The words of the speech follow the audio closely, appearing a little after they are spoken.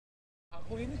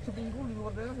Aku ini seminggu di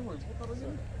luar daerah semua putar aja.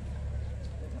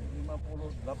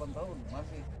 58 tahun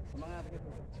masih semangat gitu.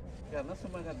 Karena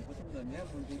semangat itu sebenarnya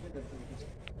munculnya dari situ.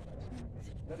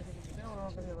 Dari situ kita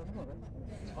orang kesehatan semua kan.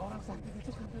 Orang sakit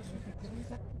itu kan dipikirin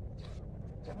sakit.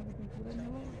 Karena di pikirannya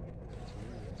loh.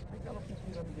 Tapi kalau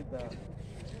pikiran kita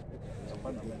apa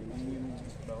namanya ingin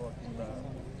bahwa kita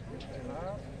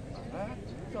sehat, semangat,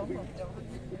 contoh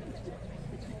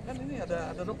kan ini ada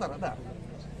dokter ada.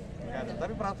 Ya,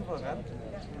 tapi praktikal kan,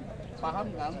 paham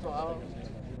kan soal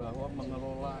bahwa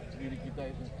mengelola diri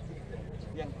kita itu,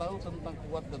 yang tahu tentang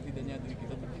kuat dan tidaknya diri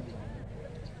kita sendiri,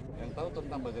 yang tahu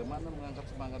tentang bagaimana mengangkat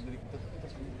semangat diri kita sendiri.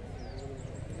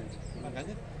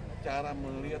 Makanya cara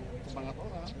melihat semangat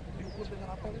orang diukur dengan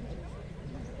apel itu.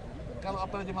 Kalau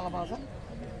apel aja malam-malaman,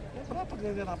 ya berapa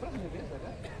kerjaan apel hanya biasa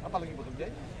kan, apalagi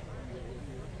bekerjanya.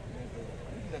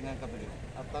 Ini tidak ngangkat lagi,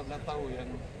 atau nggak tahu yang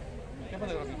siapa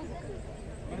dari orang itu?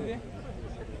 Mana dia?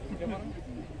 Siapa orang?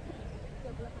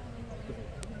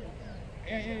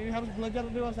 Ya, harus belajar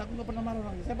dewasa. Aku nggak pernah marah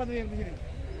orang. Siapa tuh yang di sini?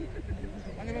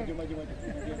 Maju.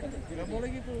 Tidak boleh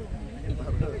gitu.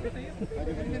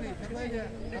 Ini kata aja.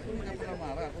 Aku nggak pernah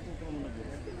marah. Aku tuh cuma menegur.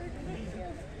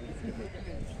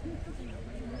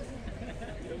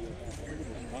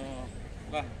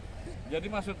 Nah, jadi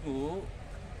maksudku,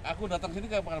 aku datang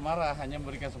sini nggak pernah marah, hanya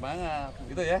memberikan semangat,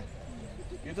 gitu ya?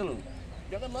 Gitu loh.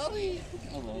 Jangan lari.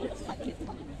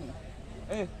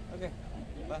 Oke.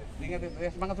 Nah, ingat ya,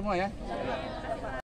 semangat semua ya.